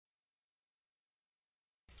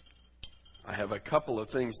I have a couple of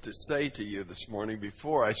things to say to you this morning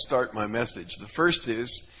before I start my message. The first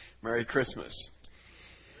is, Merry Christmas.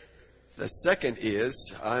 The second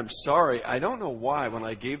is, I'm sorry, I don't know why when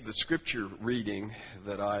I gave the scripture reading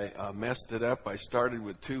that I messed it up. I started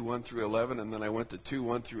with 2:1 through 11, and then I went to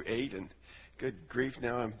 2:1 through 8, and good grief,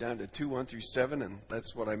 now I'm down to 2:1 through 7, and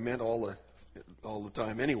that's what I meant all the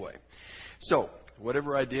time anyway. So,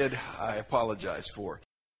 whatever I did, I apologize for.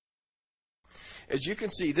 As you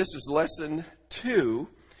can see, this is lesson 2,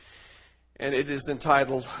 and it is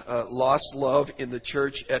entitled Lost Love in the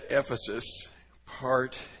Church at Ephesus,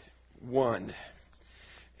 Part 1.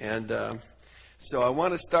 And so I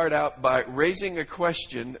want to start out by raising a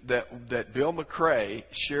question that Bill McCrae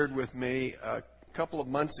shared with me a couple of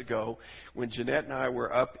months ago when Jeanette and I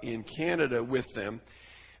were up in Canada with them,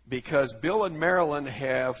 because Bill and Marilyn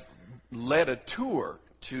have led a tour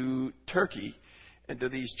to Turkey and to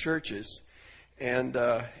these churches. And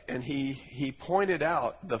he pointed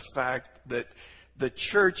out the fact that the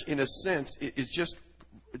church, in a sense, is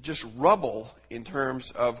just rubble in terms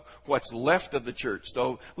of what's left of the church.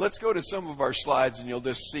 So let's go to some of our slides, and you'll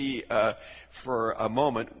just see for a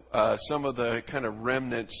moment some of the kind of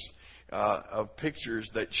remnants of pictures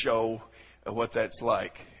that show what that's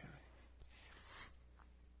like.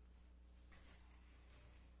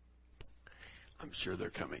 I'm sure they're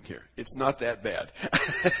coming here. It's not that bad.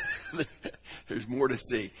 There's more to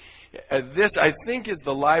see. This, I think, is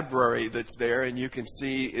the library that's there, and you can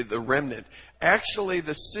see the remnant. Actually,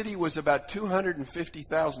 the city was about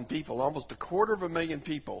 250,000 people, almost 250,000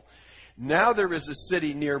 people. Now there is a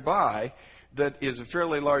city nearby that is a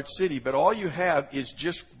fairly large city, but all you have is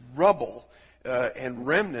just rubble and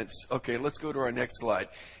remnants. Okay, let's go to our next slide.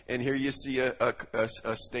 And here you see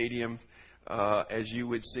a stadium, as you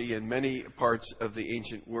would see in many parts of the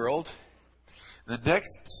ancient world. The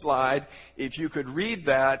next slide, if you could read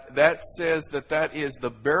that says that is the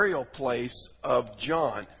burial place of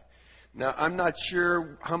John. Now, I'm not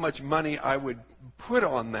sure how much money I would put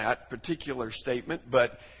on that particular statement,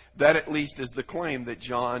 but that at least is the claim that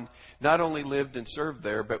John not only lived and served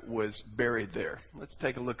there, but was buried there. Let's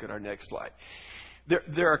take a look at our next slide.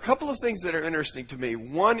 There are a couple of things that are interesting to me.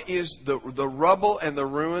 One is the rubble and the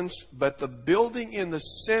ruins, but the building in the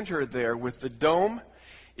center there with the dome,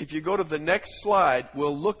 if you go to the next slide,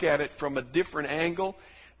 we'll look at it from a different angle.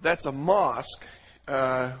 That's a mosque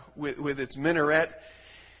with its minaret.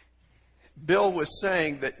 Bill was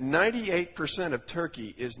saying that 98% of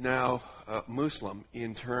Turkey is now Muslim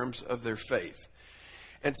in terms of their faith.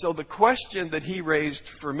 And so the question that he raised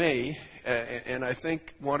for me, and I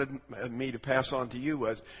think wanted me to pass on to you,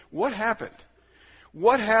 was, what happened?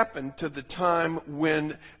 What happened to the time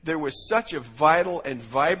when there was such a vital and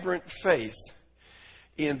vibrant faith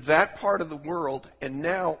in that part of the world, and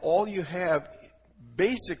now all you have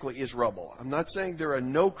basically is rubble? I'm not saying there are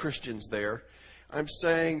no Christians there. I'm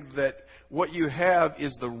saying that what you have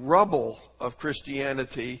is the rubble of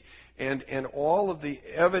Christianity and all of the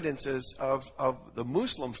evidences of the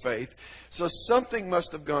Muslim faith. So something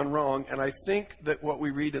must have gone wrong, and I think that what we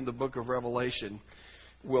read in the book of Revelation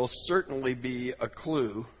will certainly be a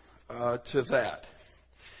clue to that.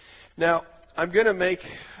 Now, I'm going to make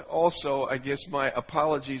also, I guess, my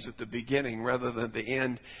apologies at the beginning rather than the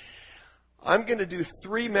end. I'm going to do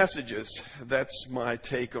 3 messages. That's my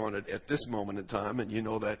take on it at this moment in time, and you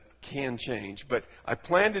know that can change. But I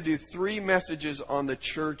plan to do 3 messages on the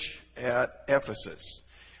church at Ephesus.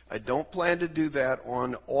 I don't plan to do that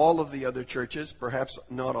on all of the other churches, perhaps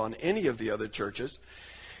not on any of the other churches,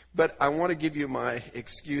 but I want to give you my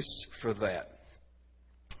excuse for that.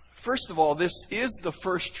 First of all, this is the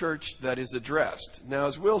first church that is addressed. Now,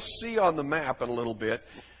 as we'll see on the map in a little bit,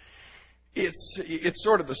 it's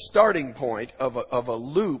sort of the starting point of a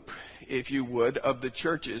loop, if you would, of the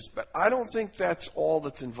churches, but I don't think that's all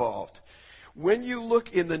that's involved. When you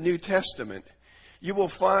look in the New Testament, you will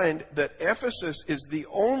find that Ephesus is the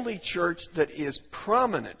only church that is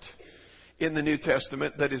prominent in the New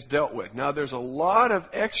Testament that is dealt with. Now, there's a lot of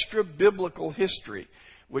extra biblical history,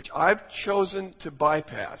 which I've chosen to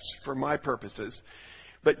bypass for my purposes,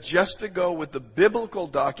 but just to go with the biblical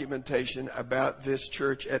documentation about this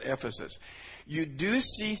church at Ephesus. You do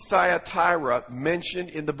see Thyatira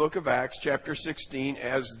mentioned in the book of Acts, chapter 16,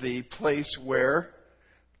 as the place where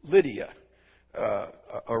Lydia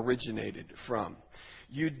originated from.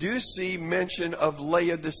 You do see mention of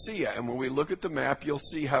Laodicea, and when we look at the map, you'll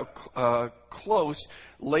see how close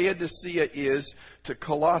Laodicea is to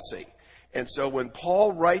Colossae. And so when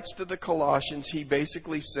Paul writes to the Colossians, he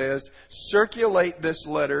basically says, circulate this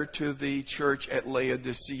letter to the church at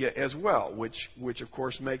Laodicea as well, which of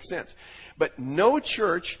course makes sense. But no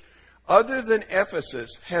church other than Ephesus,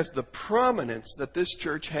 has the prominence that this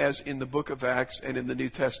church has in the book of Acts and in the New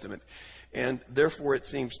Testament. And therefore, it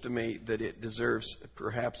seems to me that it deserves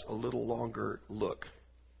perhaps a little longer look.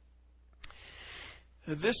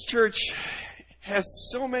 This church has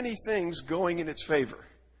so many things going in its favor.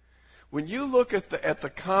 When you look at the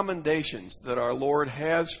commendations that our Lord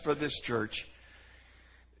has for this church,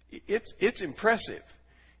 it's impressive.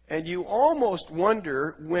 And you almost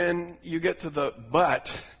wonder, when you get to the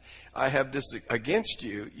 "but I have this against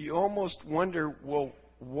you," you almost wonder, well,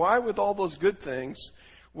 why with all those good things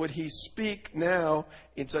would he speak now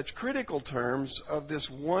in such critical terms of this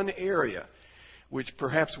one area, which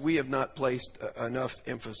perhaps we have not placed enough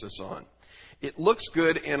emphasis on? It looks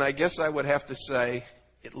good, and I guess I would have to say,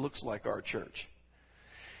 it looks like our church.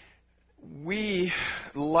 We,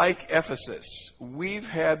 like Ephesus, we've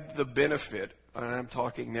had the benefit, and I'm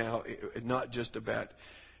talking now not just about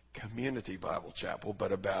Community Bible Chapel,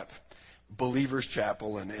 but about Believers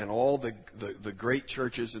Chapel and all the great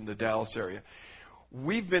churches in the Dallas area.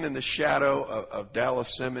 We've been in the shadow of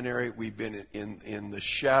Dallas Seminary. We've been in the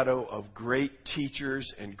shadow of great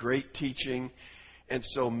teachers and great teaching. And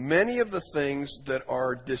so many of the things that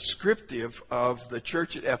are descriptive of the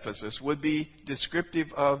church at Ephesus would be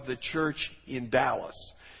descriptive of the church in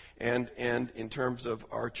Dallas and in terms of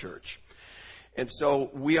our church. And so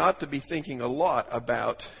we ought to be thinking a lot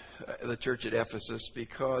about the church at Ephesus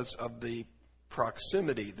because of the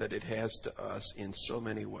proximity that it has to us in so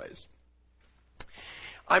many ways.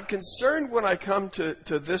 I'm concerned when I come to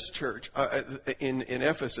this church in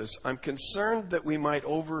Ephesus, I'm concerned that we might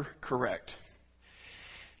overcorrect.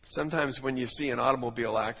 Sometimes when you see an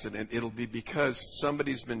automobile accident, it'll be because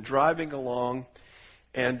somebody's been driving along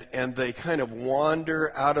and they kind of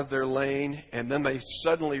wander out of their lane, and then they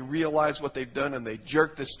suddenly realize what they've done and they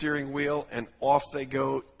jerk the steering wheel and off they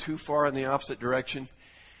go too far in the opposite direction.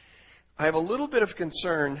 I have a little bit of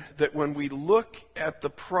concern that when we look at the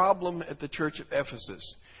problem at the church of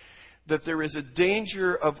Ephesus, that there is a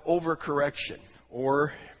danger of overcorrection,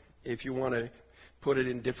 or if you want to put it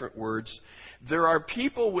in different words, there are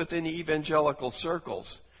people within evangelical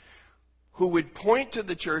circles who would point to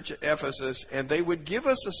the church at Ephesus and they would give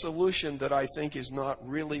us a solution that I think is not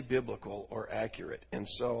really biblical or accurate. And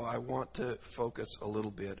so I want to focus a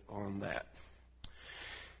little bit on that.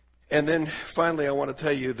 And then finally, I want to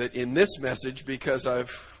tell you that in this message, because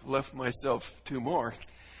I've left myself two more,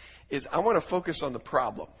 is I want to focus on the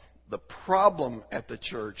problem. The problem at the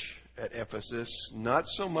church at Ephesus, not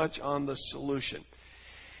so much on the solution.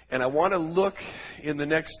 And I want to look in the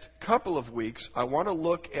next couple of weeks, I want to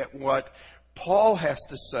look at what Paul has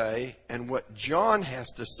to say and what John has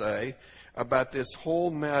to say about this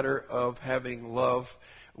whole matter of having love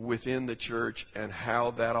within the church and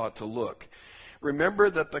how that ought to look. Remember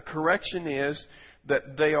that the correction is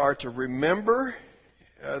that they are to remember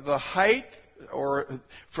the height or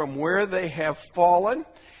from where they have fallen.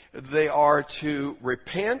 They are to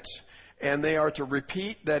repent. And they are to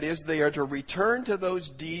repeat, that is, they are to return to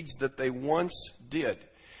those deeds that they once did.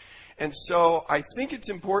 And so I think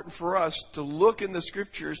it's important for us to look in the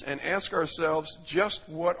Scriptures and ask ourselves, just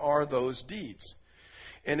what are those deeds?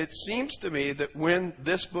 And it seems to me that when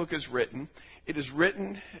this book is written, it is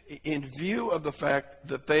written in view of the fact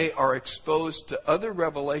that they are exposed to other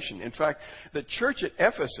revelation. In fact, the church at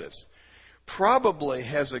Ephesus probably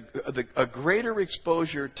has a greater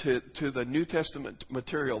exposure to the New Testament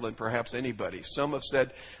material than perhaps anybody. Some have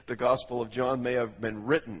said the Gospel of John may have been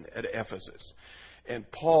written at Ephesus. And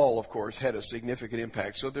Paul, of course, had a significant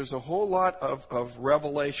impact. So there's a whole lot of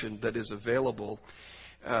revelation that is available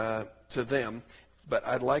to them. But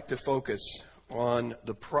I'd like to focus on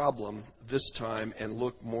the problem this time and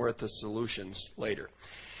look more at the solutions later.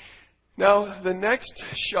 Now, the next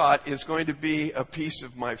shot is going to be a piece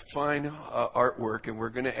of my fine artwork, and we're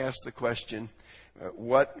going to ask the question,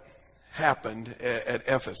 what happened at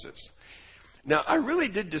Ephesus? Now, I really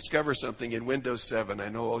did discover something in Windows 7. I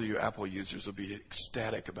know all you Apple users will be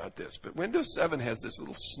ecstatic about this, but Windows 7 has this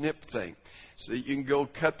little snip thing, so you can go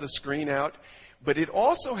cut the screen out. But it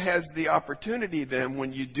also has the opportunity then,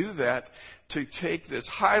 when you do that, to take this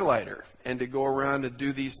highlighter and to go around and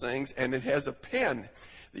do these things, and it has a pen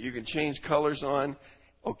that you can change colors on.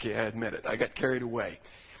 Okay, I admit it. I got carried away.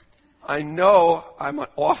 I know I'm an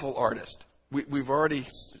awful artist. We've already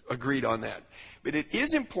agreed on that. But it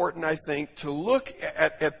is important, I think, to look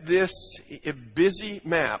at this busy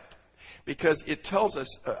map because it tells us,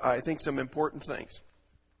 I think, some important things.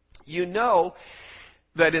 You know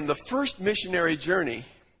that in the first missionary journey,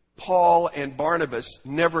 Paul and Barnabas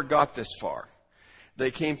never got this far.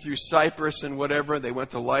 They came through Cyprus and whatever. They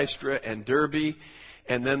went to Lystra and Derbe.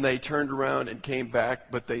 and then they turned around and came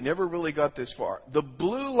back, but they never really got this far. The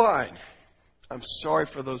blue line, I'm sorry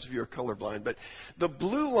for those of you who are colorblind, but the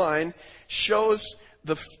blue line shows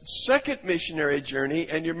the second missionary journey,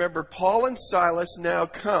 and you remember Paul and Silas now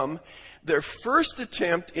come. Their first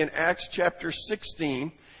attempt in Acts chapter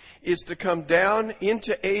 16 is to come down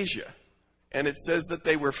into Asia, and it says that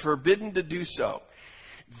they were forbidden to do so.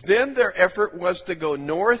 Then their effort was to go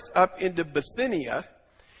north up into Bithynia,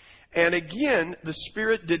 and again, the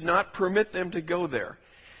Spirit did not permit them to go there.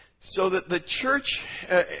 So that the church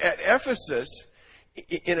at Ephesus,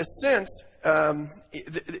 in a sense,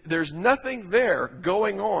 there's nothing there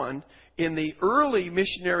going on in the early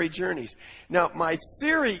missionary journeys. Now, my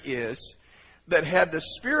theory is that had the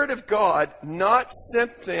Spirit of God not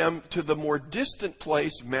sent them to the more distant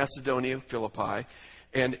place, Macedonia, Philippi,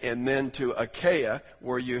 and then to Achaia,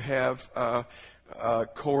 where you have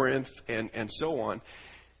Corinth and so on,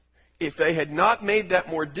 if they had not made that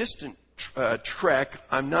more distant trek,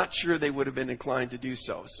 I'm not sure they would have been inclined to do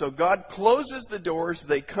so. So God closes the doors.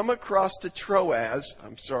 They come across to Troas.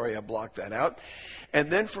 I'm sorry, I blocked that out.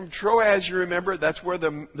 And then from Troas, you remember, that's where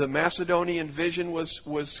the Macedonian vision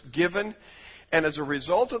was given. And as a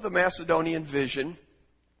result of the Macedonian vision,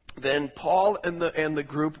 then Paul and the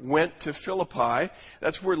group went to Philippi.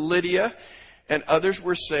 That's where Lydia and others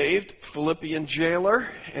were saved. Philippian jailer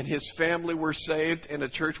and his family were saved, and a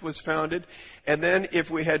church was founded. And then if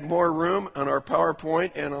we had more room on our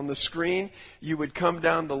PowerPoint and on the screen, you would come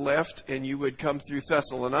down the left and you would come through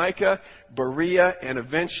Thessalonica, Berea, and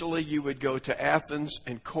eventually you would go to Athens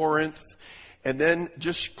and Corinth. And then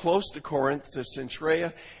just close to Corinth, to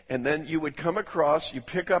Cenchrea, and then you would come across, you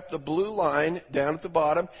pick up the blue line down at the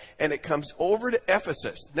bottom, and it comes over to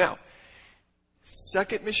Ephesus. Now,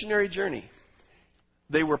 second missionary journey.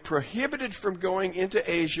 They were prohibited from going into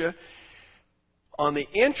Asia on the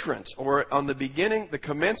entrance or on the beginning, the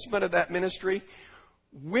commencement of that ministry.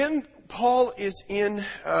 When Paul is in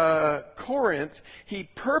Corinth, he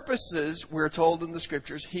purposes, we're told in the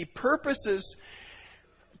scriptures, he purposes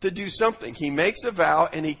to do something. He makes a vow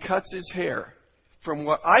and he cuts his hair. From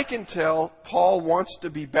what I can tell, Paul wants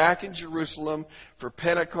to be back in Jerusalem for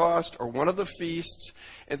Pentecost or one of the feasts.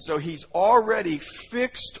 And so he's already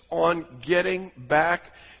fixed on getting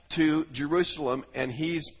back to Jerusalem. And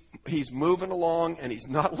he's moving along and he's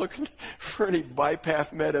not looking for any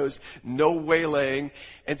bypath meadows, no waylaying.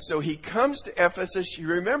 And so he comes to Ephesus. You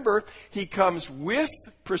remember, he comes with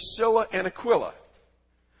Priscilla and Aquila.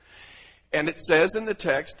 And it says in the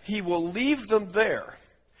text, he will leave them there.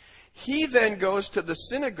 He then goes to the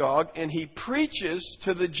synagogue and he preaches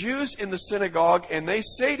to the Jews in the synagogue, and they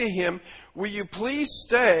say to him, will you please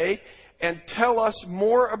stay and tell us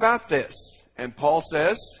more about this? And Paul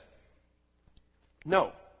says,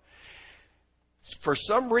 no. For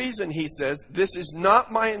some reason, he says, this is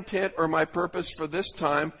not my intent or my purpose for this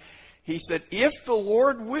time. He said, if the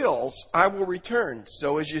Lord wills, I will return.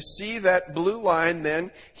 So as you see that blue line,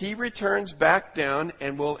 then he returns back down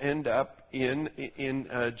and will end up in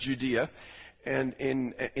Judea and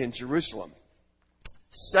in Jerusalem.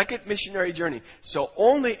 Second missionary journey. So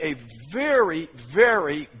only a very,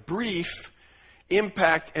 very brief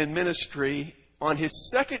impact and ministry on his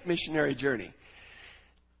second missionary journey.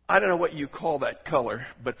 I don't know what you call that color,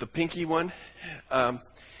 but the pinky one.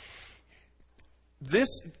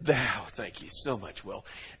 Thank you so much, Will.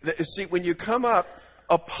 See, when you come up,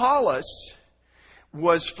 Apollos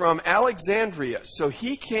was from Alexandria. So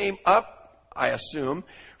he came up, I assume,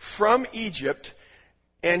 from Egypt,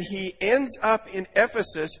 and he ends up in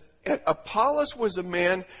Ephesus. And Apollos was a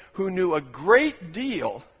man who knew a great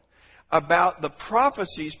deal about the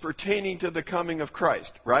prophecies pertaining to the coming of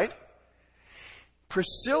Christ, right?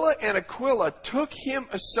 Priscilla and Aquila took him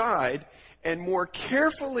aside and more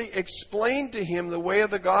carefully explained to him the way of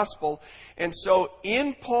the gospel. And so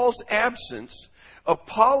in Paul's absence,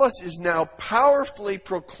 Apollos is now powerfully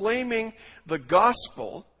proclaiming the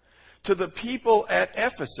gospel to the people at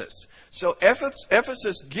Ephesus. So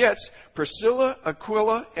Ephesus gets Priscilla,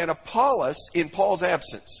 Aquila, and Apollos in Paul's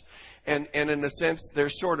absence. And in a sense, they're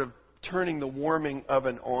sort of turning the warming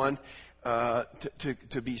oven on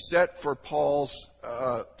to be set for Paul's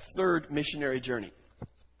third missionary journey.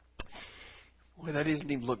 Boy, that doesn't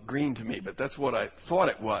even look green to me, but that's what I thought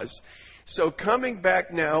it was. So coming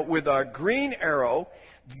back now with our green arrow,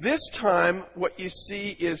 this time what you see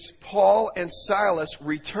is Paul and Silas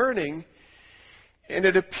returning. And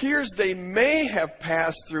it appears they may have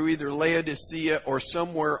passed through either Laodicea or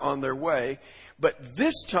somewhere on their way. But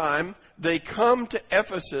this time, they come to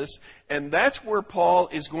Ephesus, and that's where Paul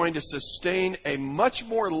is going to sustain a much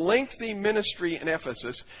more lengthy ministry in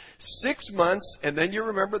Ephesus. 6 months, and then you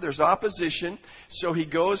remember there's opposition. So he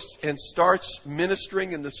goes and starts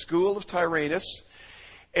ministering in the school of Tyrannus.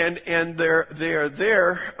 And they are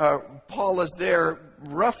there, Paul is there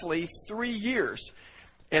roughly 3 years.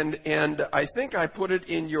 And I think I put it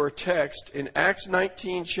in your text in Acts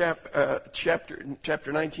 19, chapter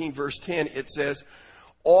 19, verse 10. It says,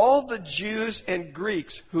 all the Jews and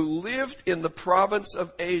Greeks who lived in the province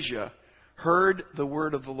of Asia heard the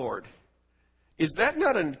word of the Lord. Is that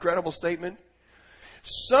not an incredible statement?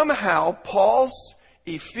 Somehow Paul's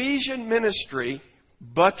Ephesian ministry,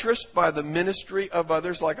 buttressed by the ministry of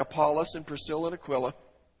others like Apollos and Priscilla and Aquila,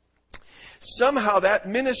 somehow that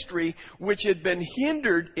ministry, which had been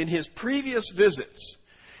hindered in his previous visits,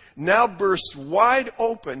 now bursts wide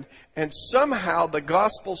open, and somehow the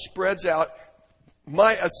gospel spreads out.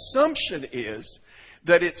 My assumption is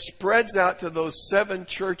that it spreads out to those 7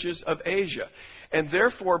 churches of Asia. And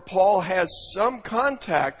therefore, Paul has some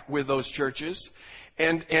contact with those churches,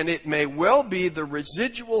 and it may well be the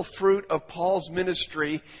residual fruit of Paul's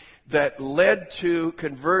ministry that led to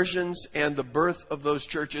conversions and the birth of those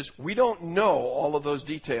churches. We don't know all of those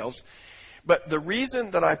details. But the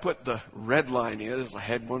reason that I put the red line in is I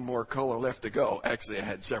had one more color left to go. Actually, I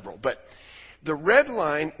had several. But the red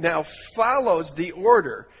line now follows the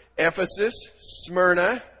order. Ephesus,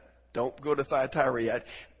 Smyrna. Don't go to Thyatira yet.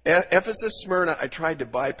 Ephesus, Smyrna. I tried to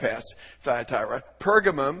bypass Thyatira.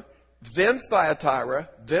 Pergamum, then Thyatira,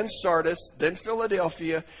 then Sardis, then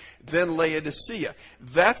Philadelphia, then Laodicea.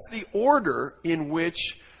 That's the order in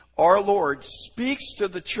which our Lord speaks to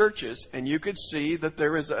the churches, and you could see that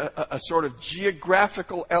there is a sort of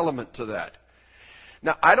geographical element to that.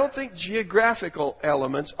 Now, I don't think geographical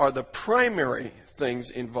elements are the primary things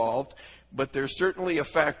involved, but there's certainly a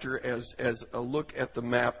factor, as a look at the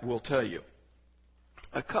map will tell you.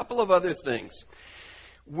 A couple of other things.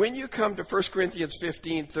 When you come to 1 Corinthians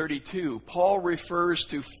 15:32, Paul refers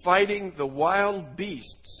to fighting the wild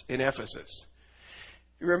beasts in Ephesus.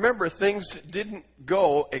 You remember, things didn't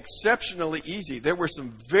go exceptionally easy. There were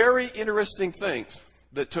some very interesting things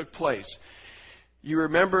that took place. You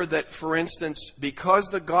remember that, for instance, because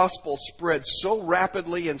the gospel spread so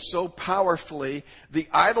rapidly and so powerfully, the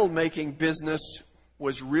idol-making business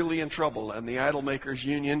was really in trouble, and the Idol Makers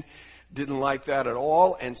Union didn't like that at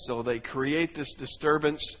all, and so they create this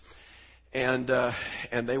disturbance, and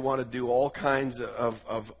they want to do all kinds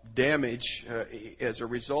of damage as a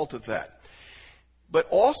result of that. But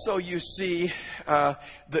also you see that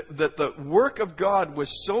the work of God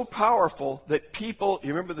was so powerful that people, you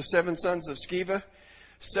remember the 7 sons of Sceva?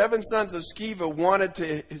 7 sons of Sceva wanted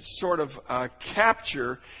to sort of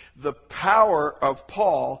capture the power of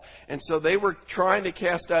Paul, and so they were trying to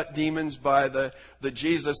cast out demons by the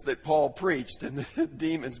Jesus that Paul preached. And the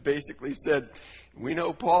demons basically said, we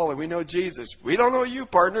know Paul and we know Jesus. We don't know you,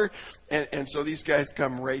 partner. And so these guys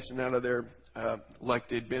come racing out of there like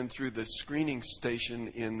they'd been through the screening station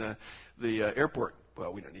in the airport.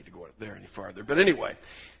 Well, we don't need to go there any farther. But anyway,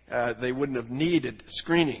 they wouldn't have needed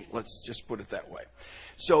screening. Let's just put it that way.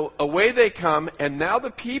 So away they come, and now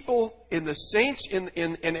the people in the saints in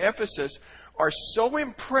Ephesus are so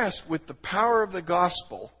impressed with the power of the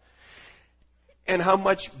gospel and how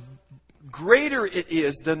much greater it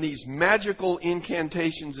is than these magical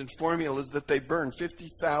incantations and formulas that they burned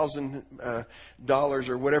 $50,000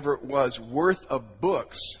 or whatever it was worth of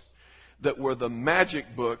books that were the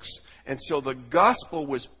magic books. And so the gospel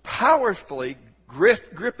was powerfully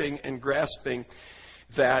gripping and grasping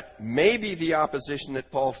that maybe the opposition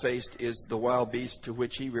that Paul faced is the wild beast to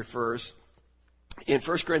which he refers. In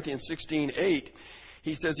 1 Corinthians 16:8,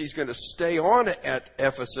 he says he's going to stay on at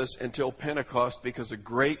Ephesus until Pentecost because a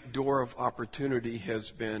great door of opportunity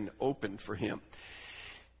has been opened for him.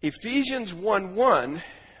 Ephesians 1:1,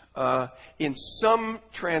 in some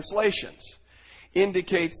translations,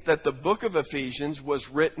 indicates that the book of Ephesians was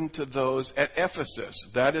written to those at Ephesus.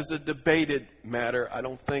 That is a debated matter. I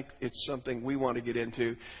don't think it's something we want to get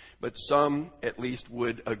into, but some at least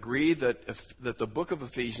would agree that the book of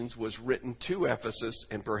Ephesians was written to Ephesus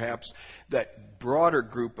and perhaps that broader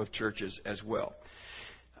group of churches as well.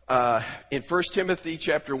 In 1 Timothy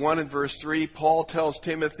chapter 1 and verse 3, Paul tells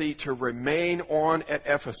Timothy to remain on at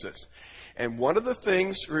Ephesus. And one of the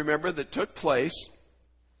things, remember, that took place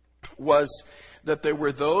was that there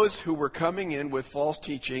were those who were coming in with false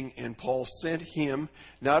teaching, and Paul sent him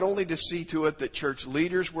not only to see to it that church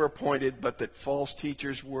leaders were appointed, but that false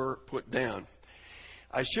teachers were put down.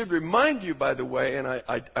 I should remind you, by the way, and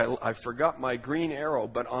I forgot my green arrow,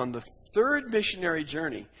 but on the third missionary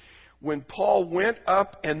journey, when Paul went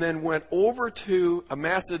up and then went over to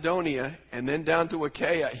Macedonia and then down to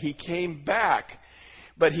Achaia, he came back,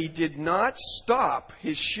 but he did not stop.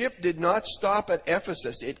 His ship did not stop at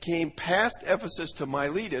Ephesus. It came past Ephesus to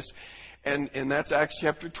Miletus, and that's Acts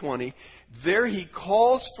chapter 20. There he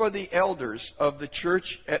calls for the elders of the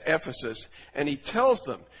church at Ephesus, and he tells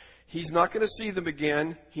them he's not going to see them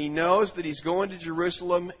again. He knows that he's going to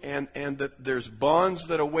Jerusalem and that there's bonds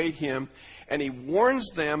that await him. And he warns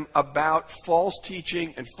them about false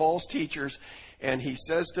teaching and false teachers. And he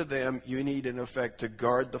says to them, you need, in effect, to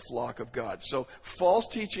guard the flock of God. So false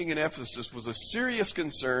teaching in Ephesus was a serious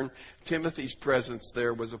concern. Timothy's presence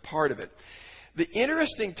there was a part of it. The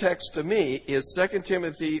interesting text to me is 2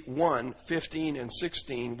 Timothy 1:15 and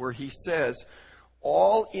 16, where he says,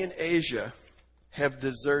 all in Asia have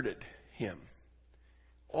deserted him.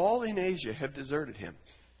 All in Asia have deserted him.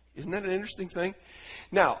 Isn't that an interesting thing?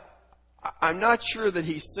 Now, I'm not sure that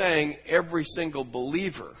he's saying every single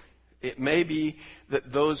believer. It may be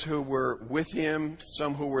that those who were with him,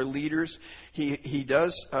 some who were leaders, he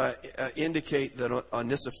does indicate that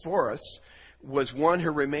Onesiphorus was one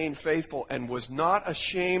who remained faithful and was not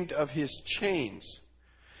ashamed of his chains.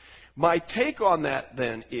 My take on that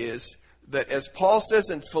then is that, as Paul says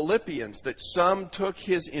in Philippians, that some took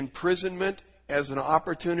his imprisonment as an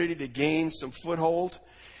opportunity to gain some foothold.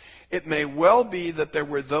 It may well be that there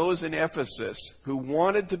were those in Ephesus who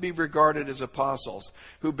wanted to be regarded as apostles,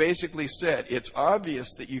 who basically said, it's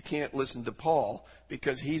obvious that you can't listen to Paul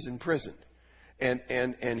because he's in prison.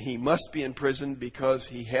 And he must be in prison because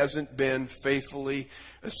he hasn't been faithfully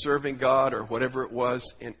serving God or whatever it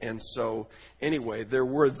was. And so, anyway, there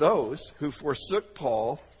were those who forsook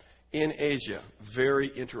Paul in Asia. Very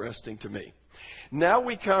interesting to me. Now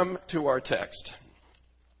we come to our text.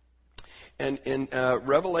 And in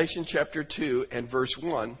Revelation chapter 2 and verse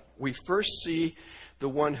 1, we first see the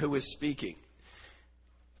one who is speaking.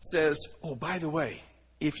 It says, oh, by the way,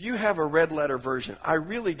 if you have a red letter version, I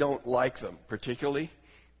really don't like them particularly,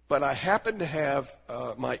 but I happen to have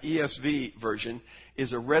my ESV version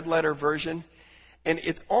is a red letter version, and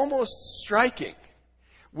it's almost striking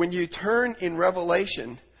when you turn in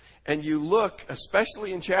Revelation and you look,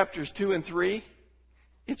 especially in chapters 2 and 3,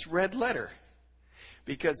 it's red letter.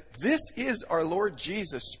 Because this is our Lord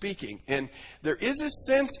Jesus speaking. And there is a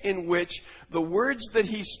sense in which the words that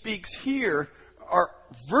he speaks here are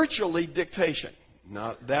virtually dictation.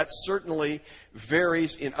 Now, that certainly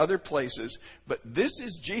varies in other places, but this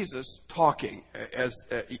is Jesus talking, as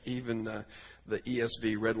even the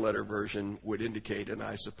ESV red letter version would indicate, and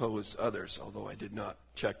I suppose others, although I did not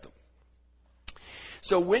check them.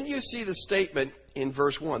 So when you see the statement in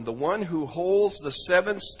verse 1, the one who holds the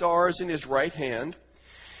 7 stars in his right hand,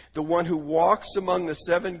 the one who walks among the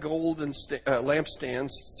 7 golden lampstands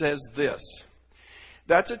says this.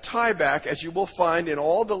 That's a tie back, as you will find in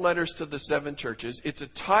all the letters to the 7 churches. It's a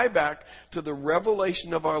tie back to the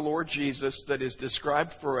revelation of our Lord Jesus that is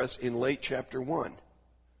described for us in late chapter 1.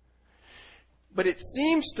 But it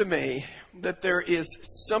seems to me that there is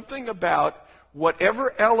something about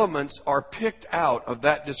whatever elements are picked out of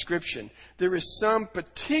that description, there is some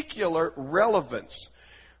particular relevance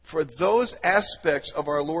for those aspects of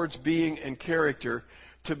our Lord's being and character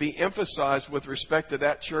to be emphasized with respect to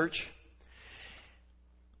that church.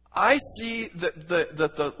 I see that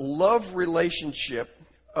the love relationship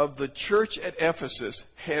of the church at Ephesus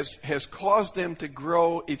has caused them to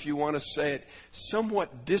grow, if you want to say it,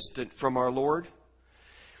 somewhat distant from our Lord.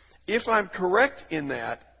 If I'm correct in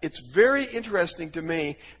that, it's very interesting to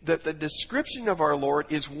me that the description of our Lord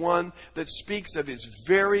is one that speaks of his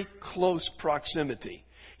very close proximity.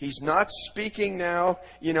 He's not speaking now,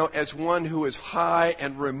 as one who is high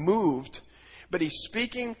and removed, but he's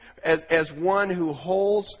speaking as one who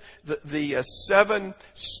holds the 7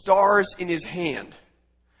 stars in his hand.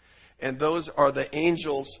 And those are the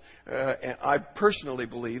angels, and I personally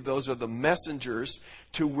believe those are the messengers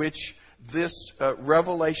to which this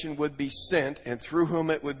revelation would be sent and through whom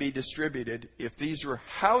it would be distributed. If these were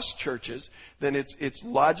house churches, then it's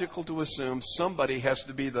logical to assume somebody has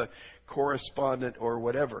to be the correspondent or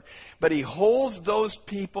whatever. But he holds those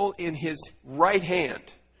people in his right hand.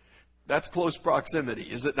 That's close proximity,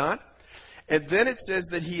 is it not? And then it says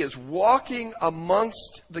that he is walking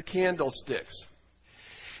amongst the candlesticks.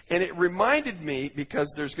 And it reminded me,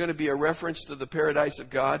 because there's going to be a reference to the paradise of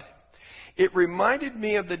God, it reminded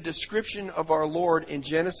me of the description of our Lord in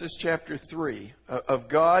Genesis chapter 3, of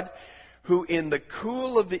God who in the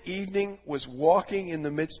cool of the evening was walking in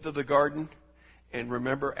the midst of the garden. And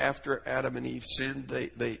remember, after Adam and Eve sinned,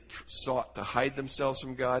 they sought to hide themselves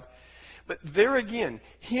from God. But there again,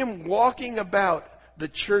 him walking about the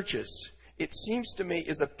churches, it seems to me,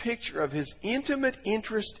 is a picture of his intimate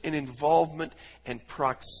interest and involvement and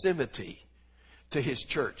proximity to his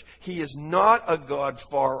church. He is not a God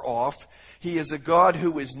far off. He is a God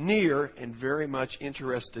who is near and very much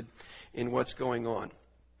interested in what's going on.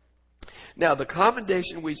 Now, the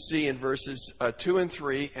commendation we see in verses 2 and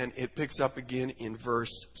 3, and it picks up again in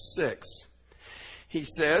verse 6. He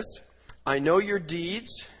says, I know your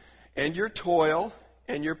deeds and your toil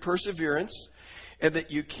and your perseverance, and that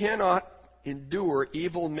you cannot endure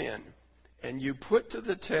evil men. And you put to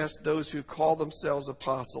the test those who call themselves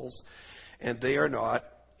apostles, and they are not,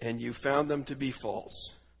 and you found them to be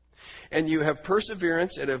false. And you have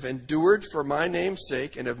perseverance and have endured for my name's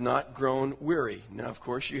sake and have not grown weary. Now, of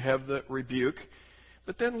course, you have the rebuke.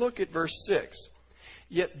 But then look at verse 6.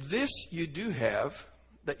 Yet this you do have,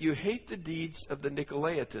 that you hate the deeds of the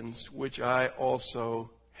Nicolaitans, which I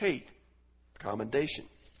also hate. Commendation.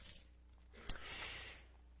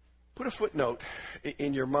 Put a footnote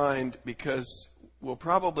in your mind, because we'll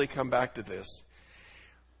probably come back to this.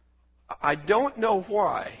 I don't know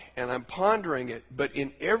why, and I'm pondering it, but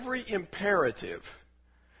in every imperative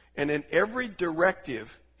and in every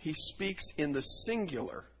directive, he speaks in the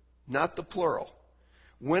singular, not the plural.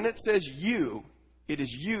 When it says you, it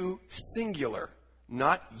is you singular,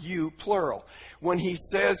 not you plural. When he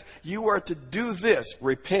says you are to do this,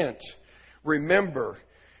 repent, remember,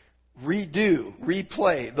 redo,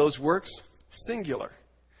 replay, those works, singular.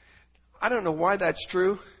 I don't know why that's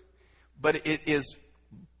true, but it is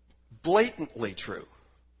blatantly true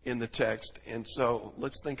in the text. And so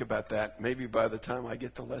let's think about that. Maybe by the time I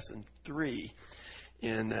get to lesson 3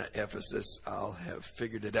 in Ephesus, I'll have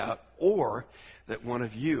figured it out, or that one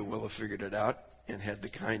of you will have figured it out and had the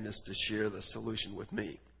kindness to share the solution with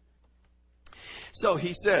me. So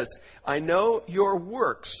he says, I know your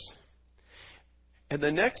works. And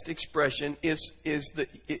the next expression is that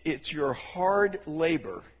it's your hard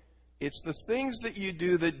labor. It's the things that you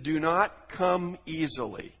do that do not come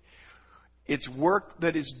easily. It's work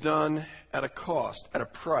that is done at a cost, at a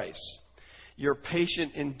price. Your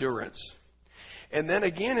patient endurance. And then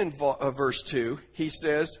again in verse 2, he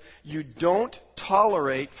says, you don't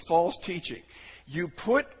tolerate false teaching. You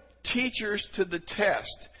put teachers to the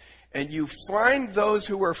test, and you find those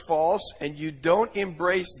who are false, and you don't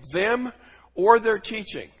embrace them or their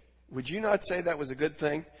teaching. Would you not say that was a good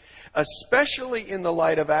thing? Especially in the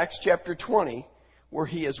light of Acts chapter 20, where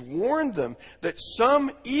he has warned them that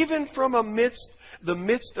some, even from the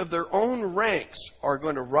midst of their own ranks, are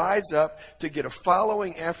going to rise up to get a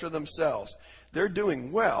following after themselves. They're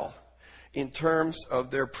doing well in terms of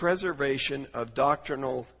their preservation of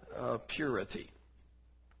doctrinal purity.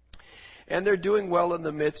 And they're doing well in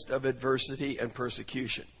the midst of adversity and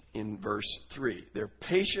persecution. In verse 3, they're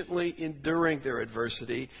patiently enduring their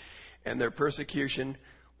adversity and their persecution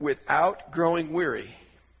without growing weary.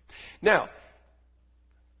 Now,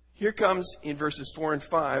 here comes in verses 4 and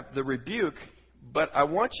 5 the rebuke, but I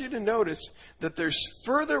want you to notice that there's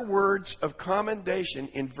further words of commendation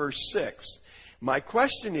in verse 6. My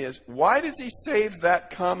question is, why does he save that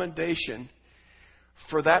commendation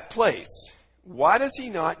for that place? Why does he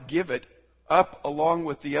not give it up along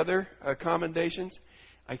with the other commendations?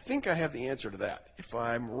 I think I have the answer to that. If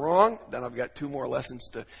I'm wrong, then I've got 2 more lessons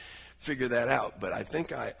to figure that out. But I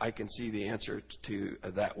think I can see the answer to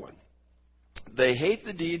that one. They hate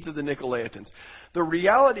the deeds of the Nicolaitans. The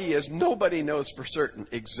reality is nobody knows for certain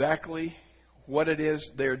exactly what it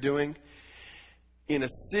is they're doing. In a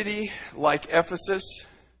city like Ephesus,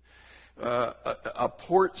 a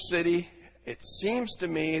port city, it seems to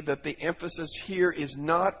me that the emphasis here is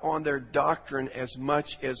not on their doctrine as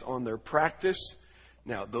much as on their practice.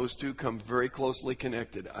 Now, those two come very closely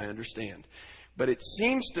connected, I understand. But it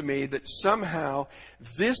seems to me that somehow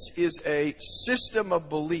this is a system of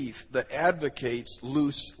belief that advocates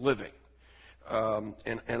loose living.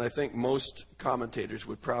 And I think most commentators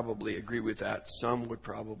would probably agree with that. Some would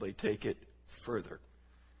probably take it further.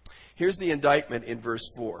 Here's the indictment in verse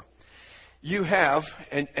 4. You have,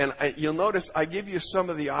 and you'll notice I give you some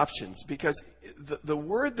of the options, because the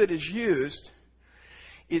word that is used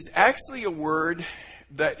is actually a word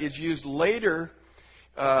that is used later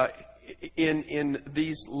in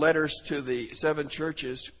these letters to the 7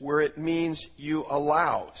 churches, where it means you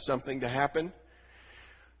allow something to happen.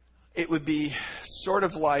 It would be sort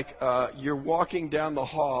of like you're walking down the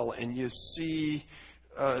hall and you see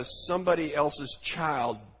somebody else's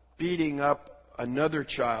child beating up another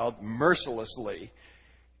child mercilessly,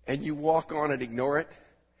 and you walk on and ignore it.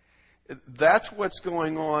 That's what's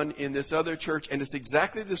going on in this other church, and it's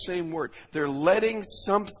exactly the same word. They're letting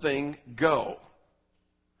something go.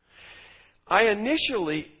 I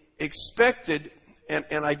initially expected,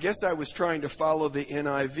 and I guess I was trying to follow the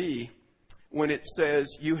NIV, when it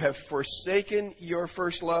says, you have forsaken your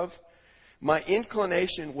first love. My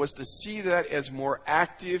inclination was to see that as more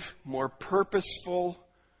active, more purposeful.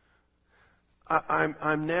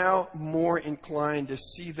 I'm now more inclined to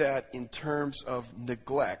see that in terms of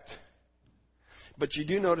neglect. But you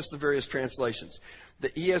do notice the various translations. The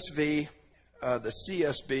ESV, the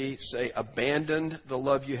CSB say, abandoned the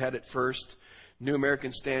love you had at first. New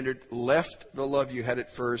American Standard, left the love you had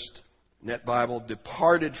at first. Net Bible,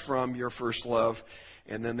 departed from your first love.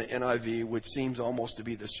 And then the NIV, which seems almost to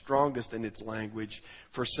be the strongest in its language,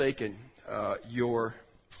 forsaken your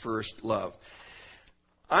first love.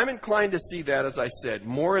 I'm inclined to see that, as I said,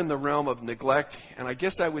 more in the realm of neglect. And I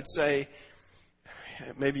guess I would say,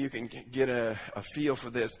 maybe you can get a feel for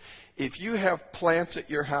this. If you have plants at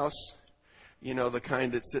your house, you know, the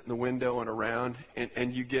kind that sit in the window and around,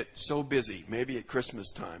 and you get so busy, maybe at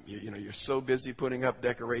Christmas time, you're so busy putting up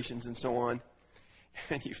decorations and so on,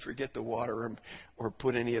 and you forget to water them or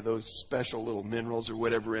put any of those special little minerals or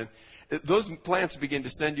whatever in. Those plants begin to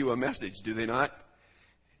send you a message, do they not?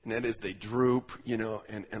 And that is, they droop,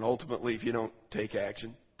 and ultimately, if you don't take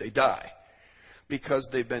action, they die because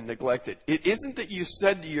they've been neglected. It isn't that you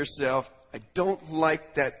said to yourself, I don't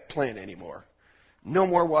like that plant anymore. No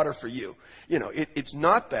more water for you. It's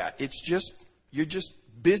not that. It's just, you're just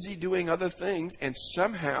busy doing other things, and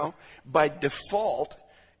somehow, by default,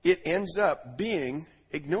 it ends up being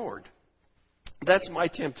ignored. That's my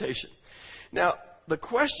temptation. Now, the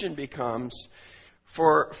question becomes,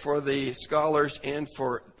 for the scholars and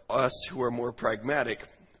for us who are more pragmatic,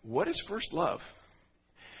 what is first love?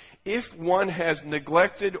 If one has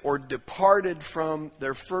neglected or departed from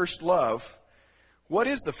their first love, what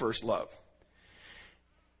is the first love?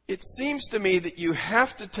 It seems to me that you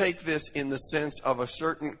have to take this in the sense of a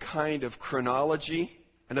certain kind of chronology.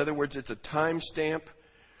 In other words, it's a time stamp.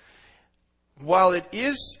 While it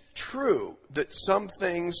is true that some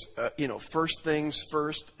things, first things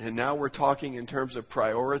first, and now we're talking in terms of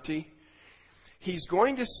priority, he's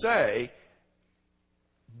going to say,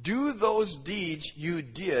 do those deeds you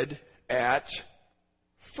did at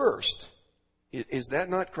first. Is that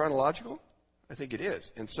not chronological? I think it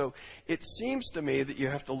is. And so it seems to me that you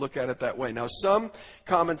have to look at it that way. Now, some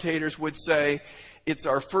commentators would say it's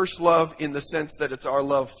our first love in the sense that it's our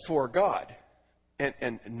love for God.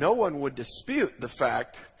 And no one would dispute the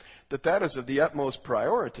fact that that is of the utmost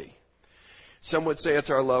priority. Some would say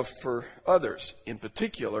it's our love for others, in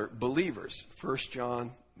particular believers. 1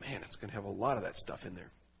 John, man, it's going to have a lot of that stuff in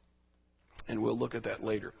there. And we'll look at that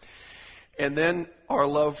later. And then our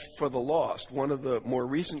love for the lost. One of the more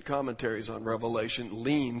recent commentaries on Revelation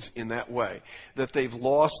leans in that way, that they've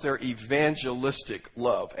lost their evangelistic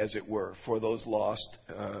love, as it were, for those lost,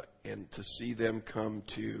 and to see them come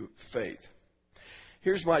to faith.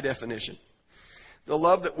 Here's my definition. The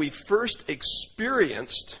love that we first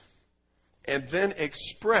experienced and then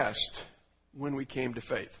expressed when we came to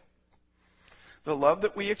faith. The love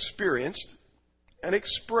that we experienced and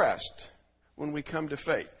expressed when we come to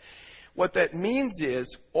faith. What that means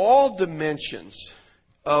is all dimensions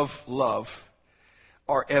of love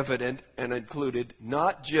are evident and included,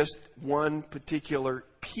 not just one particular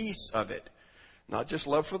piece of it. Not just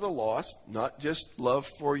love for the lost, not just love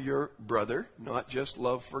for your brother, not just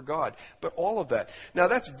love for God, but all of that. Now,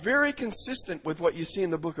 that's very consistent with what you see in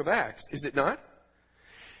the book of Acts, is it not?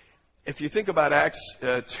 If you think about Acts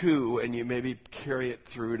 2 and you maybe carry it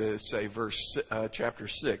through to, say, chapter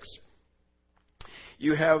 6,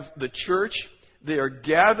 you have the church. They are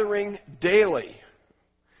gathering daily,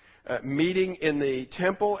 meeting in the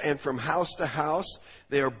temple and from house to house.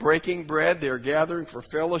 They are breaking bread. They are gathering for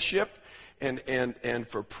fellowship and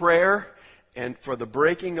for prayer and for the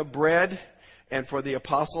breaking of bread and for the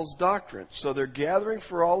apostles' doctrine. So they're gathering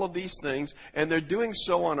for all of these things, and they're doing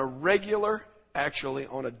so on a regular, actually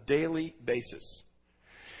on a daily basis.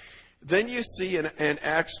 Then you see in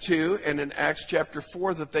Acts 2 and in Acts chapter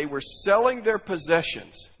 4 that they were selling their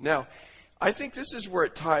possessions. Now, I think this is where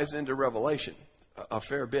it ties into Revelation a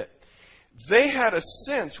fair bit. They had a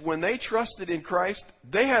sense, when they trusted in Christ,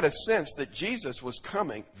 they had a sense that Jesus was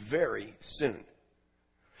coming very soon.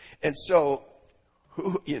 And so,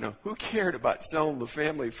 who cared about selling the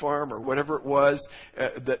family farm or whatever it was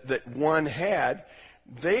that one had?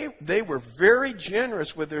 They were very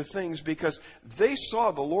generous with their things because they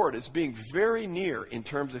saw the Lord as being very near in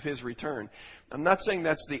terms of His return. I'm not saying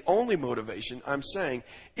that's the only motivation. I'm saying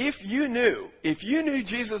if you knew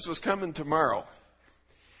Jesus was coming tomorrow,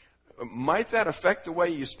 Might that affect the way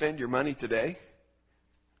you spend your money today?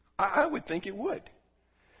 I would think it would.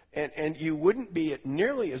 And you wouldn't be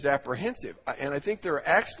nearly as apprehensive. And I think there are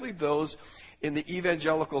actually those in the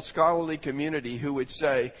evangelical scholarly community who would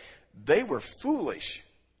say they were foolish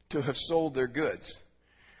to have sold their goods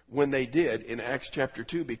when they did in Acts chapter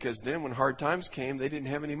 2, because then when hard times came, they didn't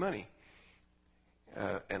have any money.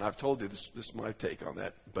 And I've told you this is my take on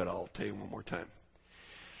that, but I'll tell you one more time.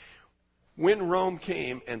 When Rome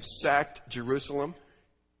came and sacked Jerusalem,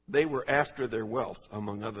 they were after their wealth,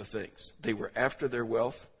 among other things. They were after their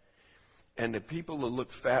wealth. And the people who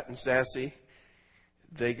looked fat and sassy,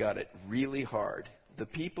 they got it really hard. The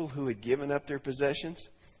people who had given up their possessions,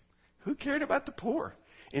 who cared about the poor?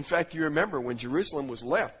 In fact, you remember when Jerusalem was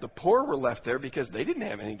left, the poor were left there because they didn't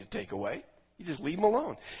have anything to take away. You just leave them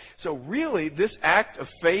alone. So really, this act of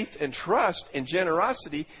faith and trust and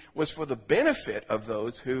generosity was for the benefit of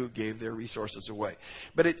those who gave their resources away.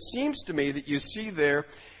 But it seems to me that you see there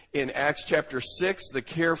in Acts chapter 6, the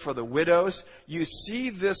care for the widows. You see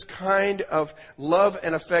this kind of love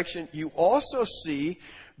and affection. You also see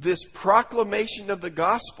this proclamation of the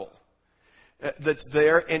gospel that's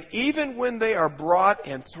there. And even when they are brought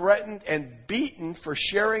and threatened and beaten for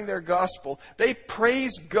sharing their gospel, they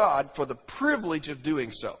praise God for the privilege of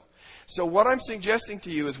doing so. So what I'm suggesting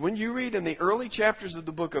to you is when you read in the early chapters of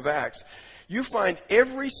the book of Acts, you find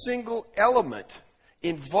every single element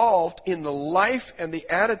involved in the life and the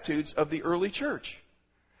attitudes of the early church.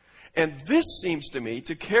 And this seems to me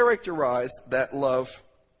to characterize that love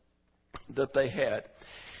that they had.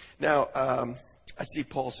 Now, I see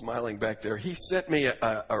Paul smiling back there. He sent me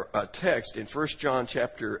a text in 1 John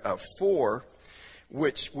chapter 4,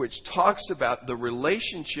 which talks about the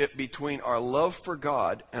relationship between our love for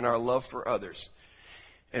God and our love for others.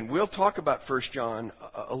 And we'll talk about 1 John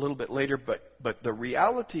a little bit later, but the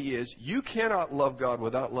reality is you cannot love God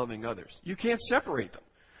without loving others. You can't separate them.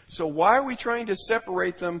 So why are we trying to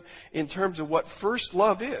separate them in terms of what first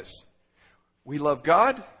love is? We love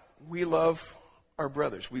God, we love our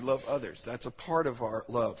brothers, we love others. That's a part of our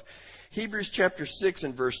love. Hebrews chapter 6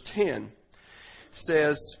 and verse 10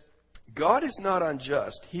 says, God is not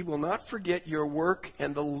unjust. He will not forget your work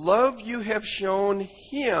and the love you have shown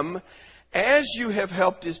him as you have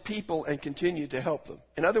helped his people and continue to help them.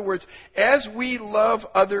 In other words, as we love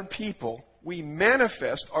other people, we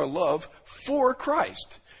manifest our love for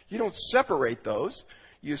Christ. You don't separate those.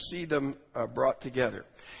 You see them brought together.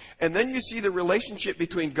 And then you see the relationship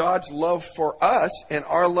between God's love for us and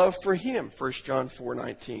our love for him. 1 John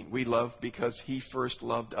 4:19. We love because he first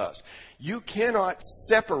loved us. You cannot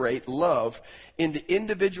separate love into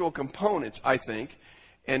individual components, I think,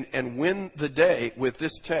 and win the day with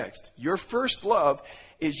this text. Your first love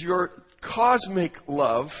is your cosmic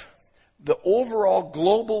love, the overall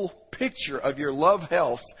global picture of your love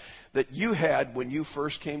health that you had when you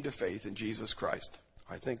first came to faith in Jesus Christ.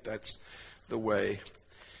 I think that's the way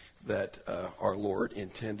that our Lord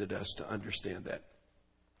intended us to understand that.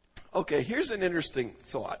 Okay, here's an interesting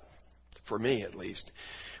thought, for me at least.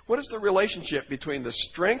 What is the relationship between the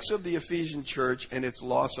strengths of the Ephesian church and its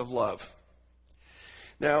loss of love?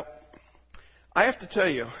 Now, I have to tell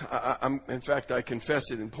you, in fact, I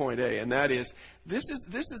confess it in point A, and that is, this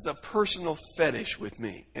is a personal fetish with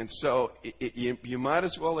me. And so you might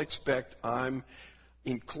as well expect I'm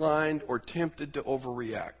inclined or tempted to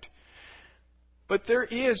overreact. But there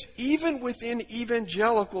is, even within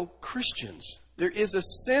evangelical Christians, there is a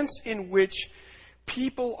sense in which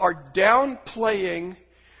people are downplaying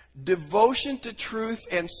devotion to truth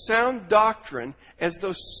and sound doctrine as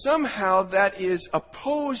though somehow that is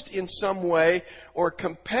opposed in some way or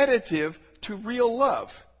competitive to real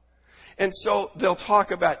love. And so they'll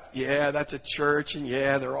talk about, yeah, that's a church, and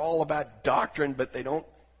yeah, they're all about doctrine, but they don't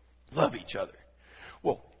love each other.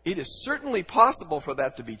 Well, it is certainly possible for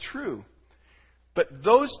that to be true, but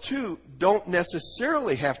those two don't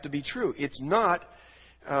necessarily have to be true. It's not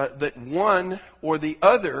that one or the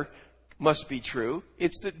other must be true.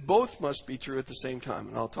 It's that both must be true at the same time.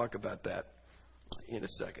 And I'll talk about that in a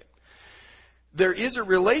second. There is a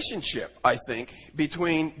relationship, I think,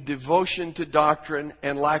 between devotion to doctrine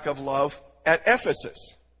and lack of love at Ephesus.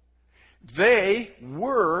 They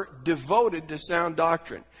were devoted to sound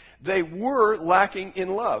doctrine. They were lacking in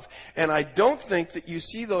love. And I don't think that you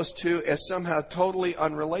see those two as somehow totally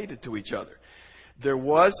unrelated to each other. There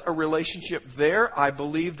was a relationship there. I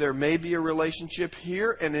believe there may be a relationship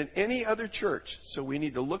here and in any other church. So we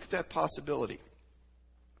need to look at that possibility.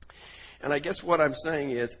 And I guess what I'm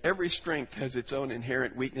saying is every strength has its own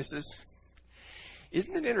inherent weaknesses.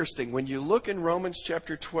 Isn't it interesting when you look in Romans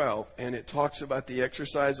chapter 12 and it talks about the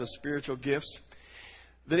exercise of spiritual gifts,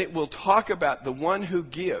 that it will talk about the one who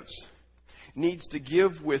gives needs to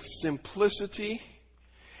give with simplicity,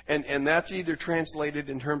 and that's either translated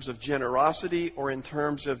in terms of generosity or in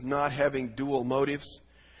terms of not having dual motives.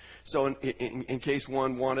 So in case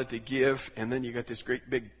one wanted to give, and then you got this great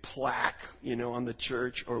big plaque, on the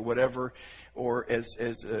church or whatever, or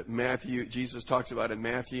as Matthew, Jesus talks about in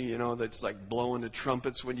Matthew, that's like blowing the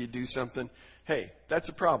trumpets when you do something. Hey, that's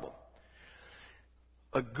a problem.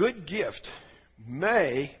 A good gift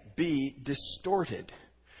may be distorted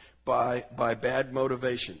by bad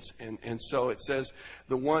motivations. And so it says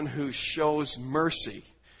the one who shows mercy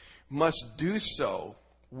must do so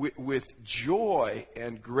with joy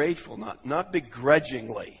and grateful, not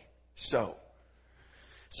begrudgingly so.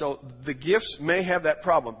 So the gifts may have that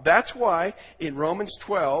problem. That's why in Romans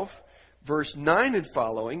 12, verse 9 and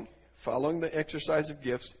following the exercise of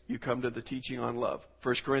gifts, you come to the teaching on love.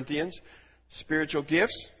 1 Corinthians, spiritual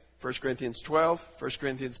gifts. 1 Corinthians 12, 1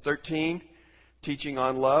 Corinthians 13, teaching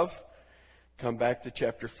on love. Come back to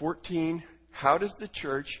chapter 14. How does the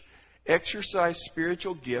church exercise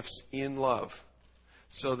spiritual gifts in love?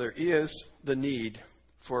 So there is the need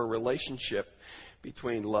for a relationship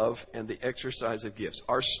between love and the exercise of gifts.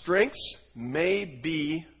 Our strengths may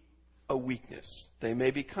be a weakness. They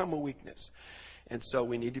may become a weakness. And so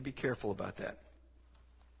we need to be careful about that.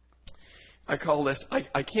 I call this,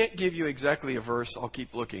 I can't give you exactly a verse. I'll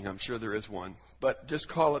keep looking. I'm sure there is one. But just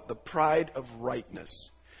call it the pride of rightness.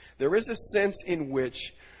 There is a sense in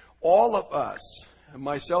which all of us,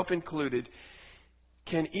 myself included,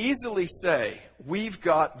 can easily say, we've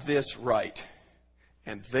got this right,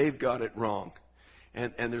 and they've got it wrong.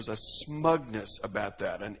 And there's a smugness about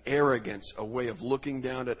that, an arrogance, a way of looking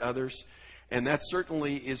down at others. And that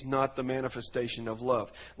certainly is not the manifestation of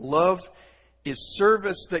love. Love is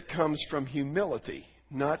service that comes from humility,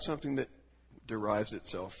 not something that derives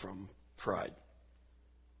itself from pride.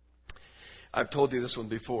 I've told you this one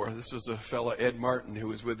before. This was a fellow, Ed Martin, who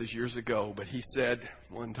was with us years ago. But he said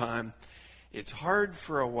one time, it's hard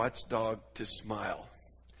for a watchdog to smile.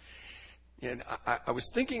 And I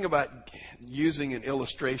was thinking about using an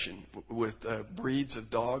illustration with breeds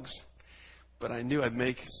of dogs. But I knew I'd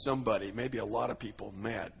make somebody, maybe a lot of people,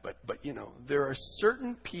 mad. But there are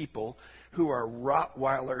certain people who are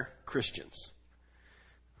Rottweiler Christians.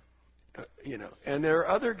 And there are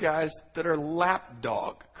other guys that are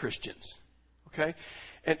lapdog Christians. Okay?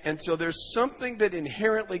 And so there's something that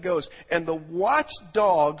inherently goes. And the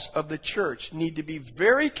watchdogs of the church need to be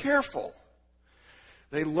very careful.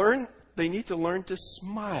 They need to learn to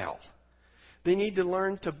smile. They need to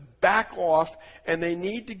learn to back off, and they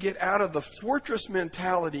need to get out of the fortress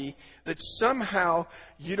mentality that somehow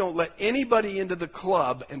you don't let anybody into the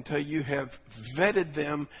club until you have vetted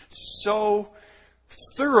them so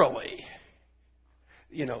thoroughly,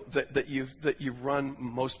 that you've run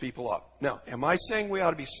most people off. Now, am I saying we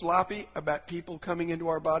ought to be sloppy about people coming into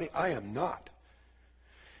our body? I am not.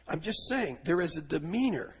 I'm just saying there is a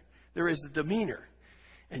demeanor. There is a demeanor.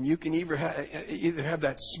 And you can either have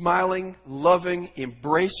that smiling, loving,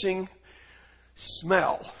 embracing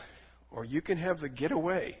smell, or you can have the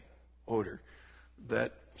getaway odor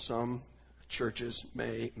that some churches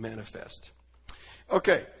may manifest.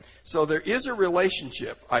 Okay, so there is a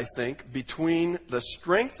relationship, I think, between the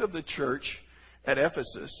strength of the church at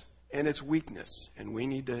Ephesus and its weakness. And we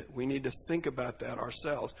need to think about that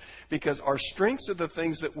ourselves, because our strengths are the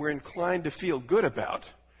things that we're inclined to feel good about.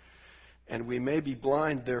 And we may be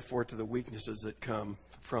blind, therefore, to the weaknesses that come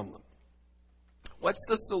from them. What's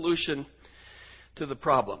the solution to the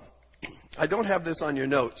problem? I don't have this on your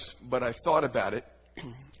notes, but I thought about it,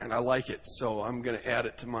 and I like it. So I'm going to add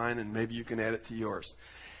it to mine, and maybe you can add it to yours.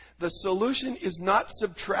 The solution is not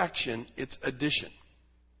subtraction, it's addition.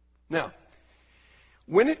 Now,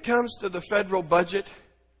 when it comes to the federal budget,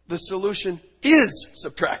 the solution is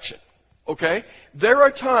subtraction. Okay? There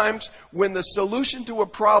are times when the solution to a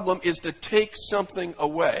problem is to take something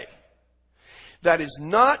away. That is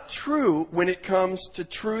not true when it comes to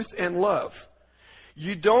truth and love.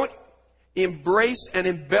 You don't embrace and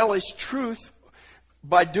embellish truth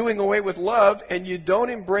by doing away with love, and you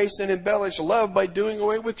don't embrace and embellish love by doing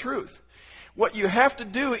away with truth. What you have to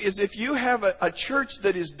do is, if you have a church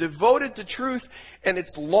that is devoted to truth and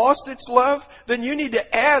it's lost its love, then you need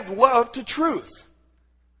to add love to truth.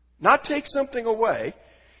 Not take something away,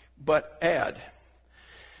 but add.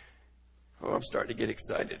 Oh, I'm starting to get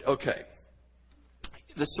excited. Okay.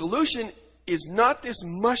 The solution is not this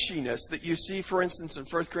mushiness that you see, for instance, in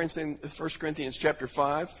 1 Corinthians chapter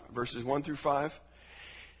 5, verses 1 through 5.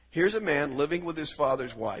 Here's a man living with his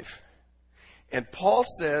father's wife. And Paul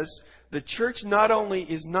says the church not only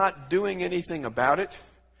is not doing anything about it,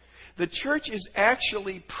 the church is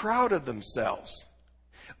actually proud of themselves.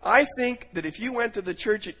 I think that if you went to the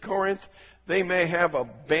church at Corinth, they may have a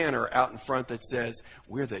banner out in front that says,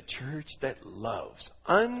 we're the church that loves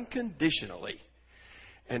unconditionally.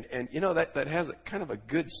 And that has a kind of a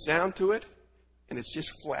good sound to it, and it's just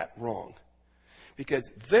flat wrong. Because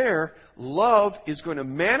their love is going to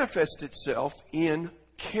manifest itself in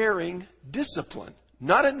caring discipline.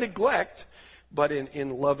 Not in neglect, but in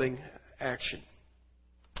loving action.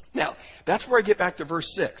 Now, that's where I get back to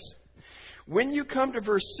verse 6. When you come to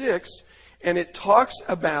verse 6, and it talks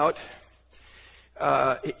about,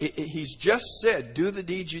 he's just said, do the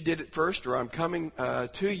deeds you did at first, or I'm coming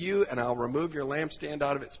to you, and I'll remove your lampstand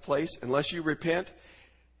out of its place, unless you repent.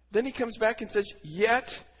 Then he comes back and says,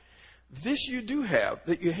 yet this you do have,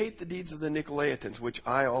 that you hate the deeds of the Nicolaitans, which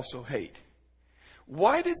I also hate.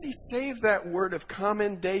 Why does he save that word of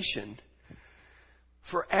commendation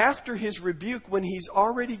for after his rebuke when he's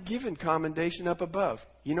already given commendation up above?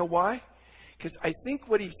 You know why? Because I think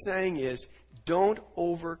what he's saying is, don't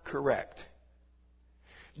overcorrect.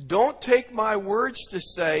 Don't take my words to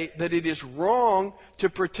say that it is wrong to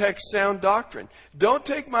protect sound doctrine. Don't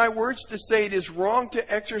take my words to say it is wrong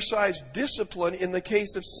to exercise discipline in the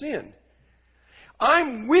case of sin.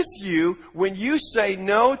 I'm with you when you say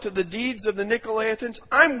no to the deeds of the Nicolaitans.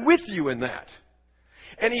 I'm with you in that.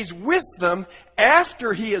 And he's with them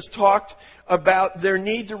after he has talked about their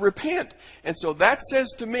need to repent. And so that says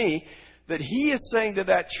to me that he is saying to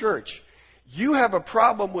that church, you have a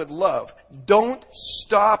problem with love. Don't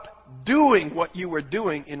stop doing what you were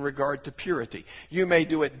doing in regard to purity. You may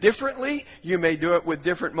do it differently. You may do it with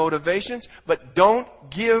different motivations. But don't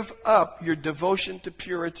give up your devotion to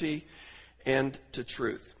purity and to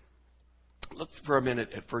truth. Look for a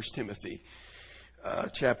minute at 1 Timothy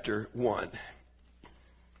chapter 1.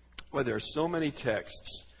 Well, there are so many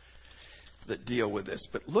texts that deal with this.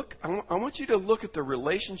 But look, I want you to look at the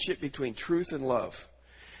relationship between truth and love.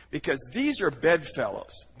 Because these are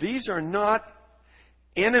bedfellows. These are not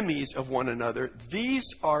enemies of one another. These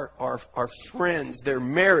are friends. They're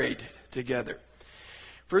married together.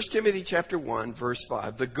 1 Timothy chapter 1, verse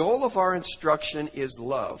 5. The goal of our instruction is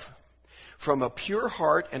love, from a pure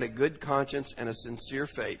heart and a good conscience and a sincere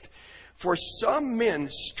faith. For some men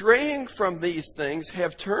straying from these things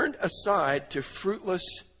have turned aside to fruitless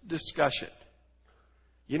discussion.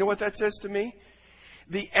 You know what that says to me?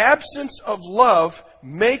 The absence of love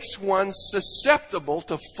makes one susceptible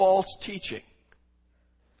to false teaching.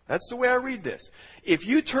 That's the way I read this. If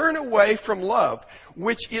you turn away from love,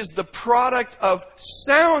 which is the product of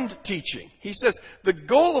sound teaching, he says the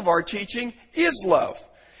goal of our teaching is love.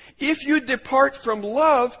 If you depart from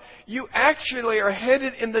love, you actually are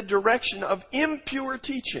headed in the direction of impure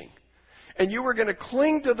teaching. And you are going to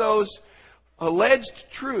cling to those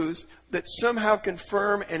alleged truths that somehow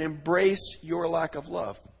confirm and embrace your lack of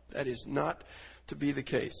love. That is not to be the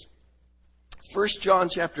case. 1 John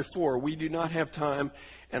chapter 4, we do not have time,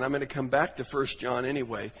 and I'm going to come back to 1 John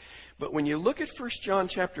anyway. But when you look at 1 John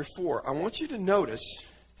chapter 4, I want you to notice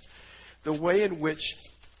the way in which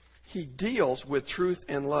he deals with truth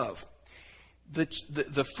and love.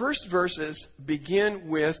 The first verses begin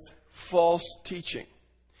with false teaching.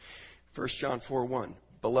 1 John 4:1.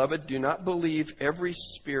 Beloved, do not believe every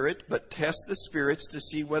spirit, but test the spirits to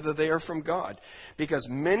see whether they are from God. Because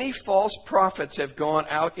many false prophets have gone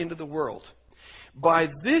out into the world.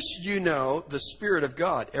 By this you know the Spirit of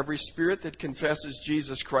God. Every spirit that confesses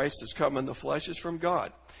Jesus Christ has come in the flesh is from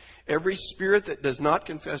God. Every spirit that does not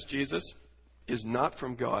confess Jesus is not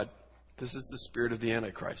from God. This is the spirit of the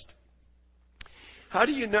Antichrist. How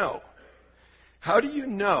do you know? How do you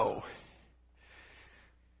know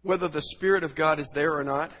whether the Spirit of God is there or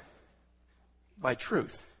not? By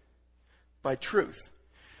truth. By truth.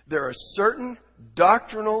 There are certain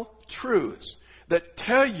doctrinal truths that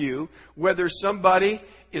tell you whether somebody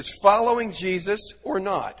is following Jesus or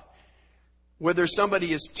not. Whether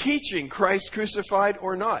somebody is teaching Christ crucified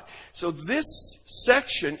or not. So this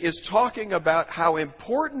section is talking about how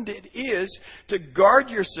important it is to guard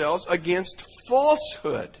yourselves against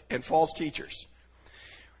falsehood and false teachers.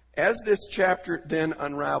 As this chapter then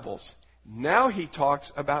unravels, now he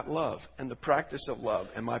talks about love and the practice of love.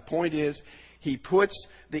 And my point is, he puts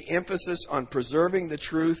the emphasis on preserving the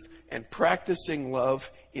truth and practicing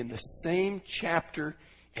love in the same chapter,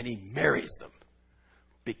 and he marries them.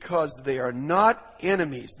 Because they are not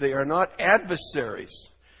enemies. They are not adversaries.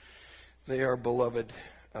 They are beloved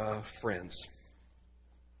friends.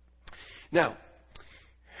 Now,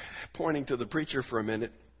 pointing to the preacher for a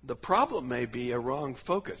minute, the problem may be a wrong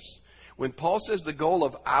focus. When Paul says the goal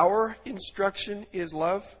of our instruction is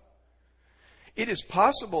love, it is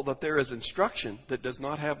possible that there is instruction that does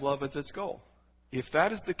not have love as its goal. If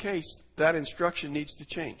that is the case, that instruction needs to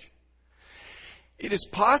change. It is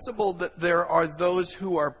possible that there are those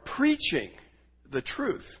who are preaching the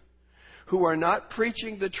truth, who are not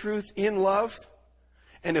preaching the truth in love.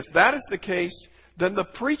 And if that is the case, then the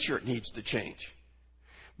preacher needs to change.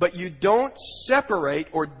 But you don't separate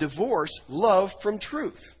or divorce love from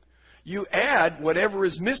truth. You add whatever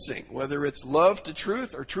is missing, whether it's love to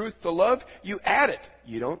truth or truth to love, you add it.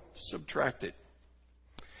 You don't subtract it.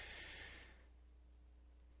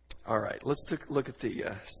 All right, let's look at the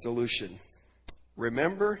solution.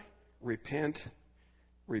 Remember, repent,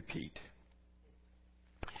 repeat.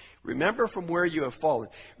 Remember from where you have fallen.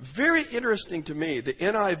 Very interesting to me, the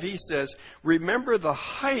NIV says, remember the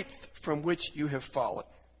height from which you have fallen.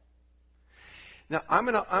 Now, I'm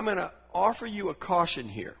going to offer you a caution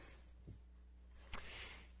here.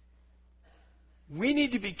 We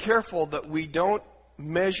need to be careful that we don't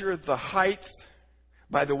measure the height.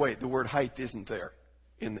 By the way, the word height isn't there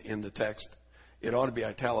in the text. It ought to be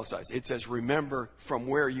italicized. It says, remember from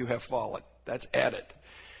where you have fallen. That's added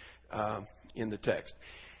in the text.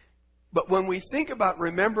 But when we think about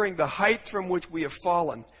remembering the height from which we have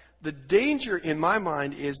fallen, the danger in my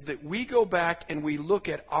mind is that we go back and we look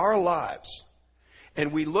at our lives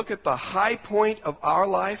and we look at the high point of our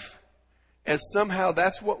life as somehow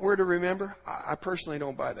that's what we're to remember. I personally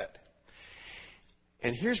don't buy that.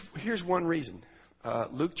 And here's one reason.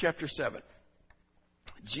 Luke chapter 7.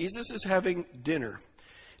 Jesus is having dinner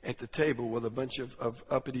at the table with a bunch of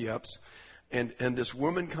uppity-ups. And this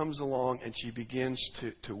woman comes along and she begins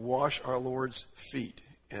to wash our Lord's feet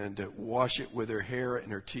and wash it with her hair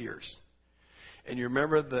and her tears. And you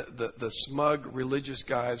remember the smug religious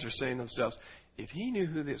guys are saying to themselves, if he knew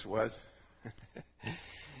who this was,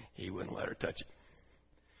 he wouldn't let her touch it.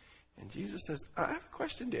 And Jesus says, I have a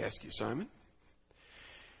question to ask you, Simon.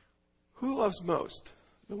 Who loves most?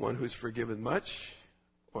 The one who's forgiven much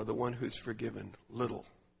or the one who's forgiven little?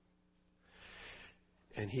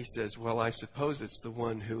 And he says, well, I suppose it's the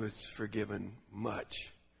one who is forgiven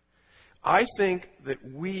much. I think that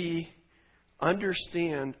we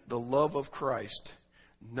understand the love of Christ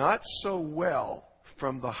not so well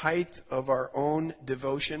from the height of our own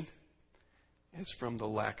devotion as from the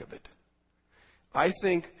lack of it. I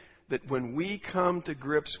think that when we come to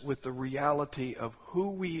grips with the reality of who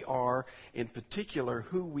we are, in particular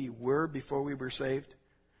who we were before we were saved,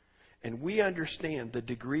 and we understand the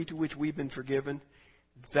degree to which we've been forgiven,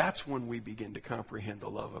 that's when we begin to comprehend the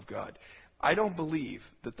love of God. I don't believe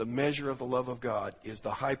that the measure of the love of God is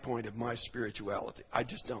the high point of my spirituality. I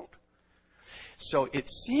just don't. So it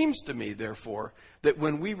seems to me, therefore, that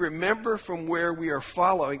when we remember from where we are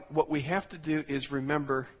following, what we have to do is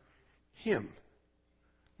remember Him,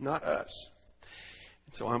 not us.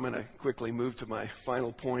 And so I'm going to quickly move to my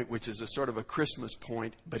final point, which is a sort of a Christmas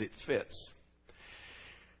point, but it fits.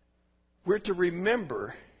 We're to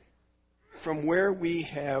remember from where we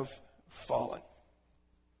have fallen.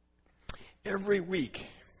 Every week,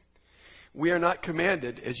 we are not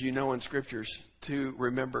commanded, as you know in Scriptures, to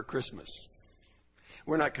remember Christmas.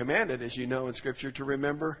 We're not commanded, as you know in Scripture, to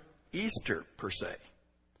remember Easter, per se.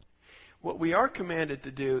 What we are commanded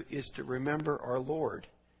to do is to remember our Lord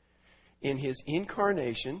in His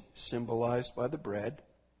incarnation, symbolized by the bread,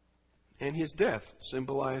 and His death,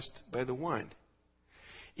 symbolized by the wine.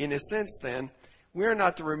 In a sense, then, we are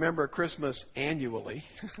not to remember Christmas annually,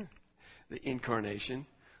 the incarnation.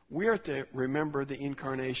 We are to remember the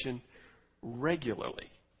incarnation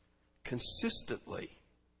regularly, consistently.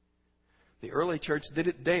 The early church did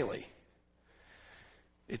it daily.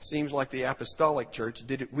 It seems like the apostolic church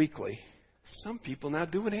did it weekly. Some people now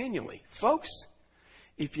do it annually. Folks,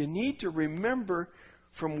 if you need to remember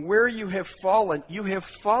from where you have fallen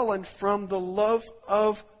from the love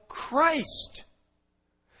of Christ.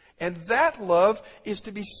 And that love is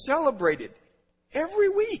to be celebrated every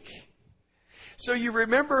week. So you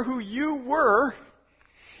remember who you were.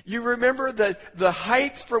 You remember the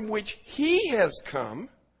height from which He has come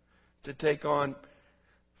to take on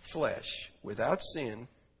flesh without sin,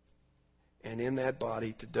 and in that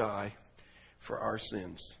body to die for our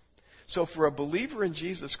sins. So for a believer in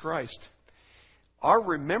Jesus Christ, our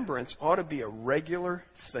remembrance ought to be a regular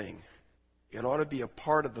thing. It ought to be a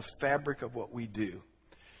part of the fabric of what we do.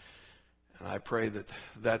 And I pray that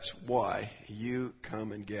that's why you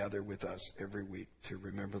come and gather with us every week to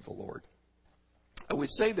remember the Lord. I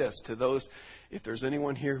would say this to those, if there's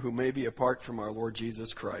anyone here who may be apart from our Lord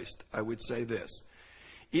Jesus Christ, I would say this.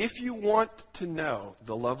 If you want to know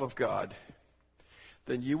the love of God,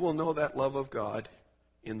 then you will know that love of God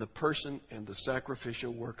in the person and the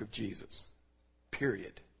sacrificial work of Jesus.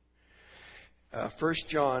 Period. 1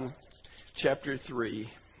 John chapter 3,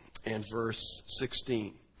 and verse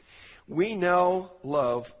 16. We know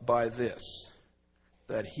love by this,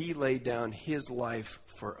 that he laid down his life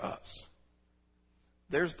for us.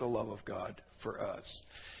 There's the love of God for us.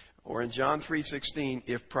 Or in John 3:16,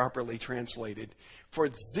 if properly translated, for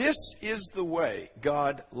this is the way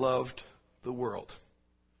God loved the world,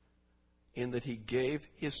 in that he gave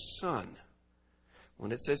his Son.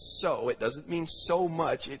 When it says so, it doesn't mean so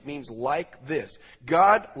much. It means like this.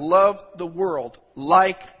 God loved the world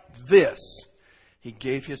like this. He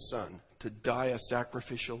gave his Son to die a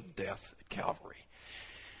sacrificial death at Calvary.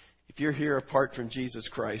 If you're here apart from Jesus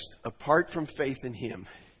Christ, apart from faith in him,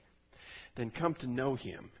 then come to know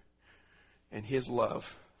him and his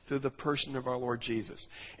love through the person of our Lord Jesus.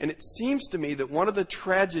 And it seems to me that one of the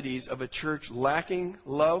tragedies of a church lacking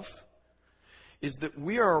love is that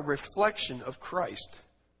we are a reflection of Christ,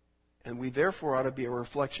 and we therefore ought to be a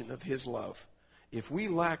reflection of his love. If we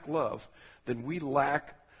lack love, then we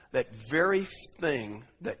lack that very thing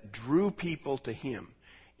that drew people to him.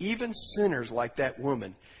 Even sinners like that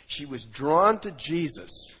woman, she was drawn to Jesus,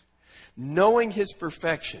 knowing his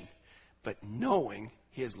perfection, but knowing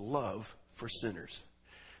his love for sinners.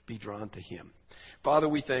 Be drawn to him. Father,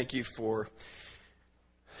 we thank you for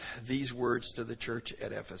these words to the church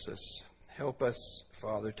at Ephesus. Help us,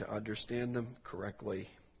 Father, to understand them correctly,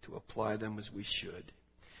 to apply them as we should,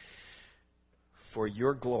 for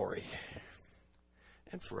your glory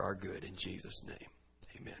and for our good. In Jesus' name,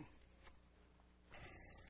 amen.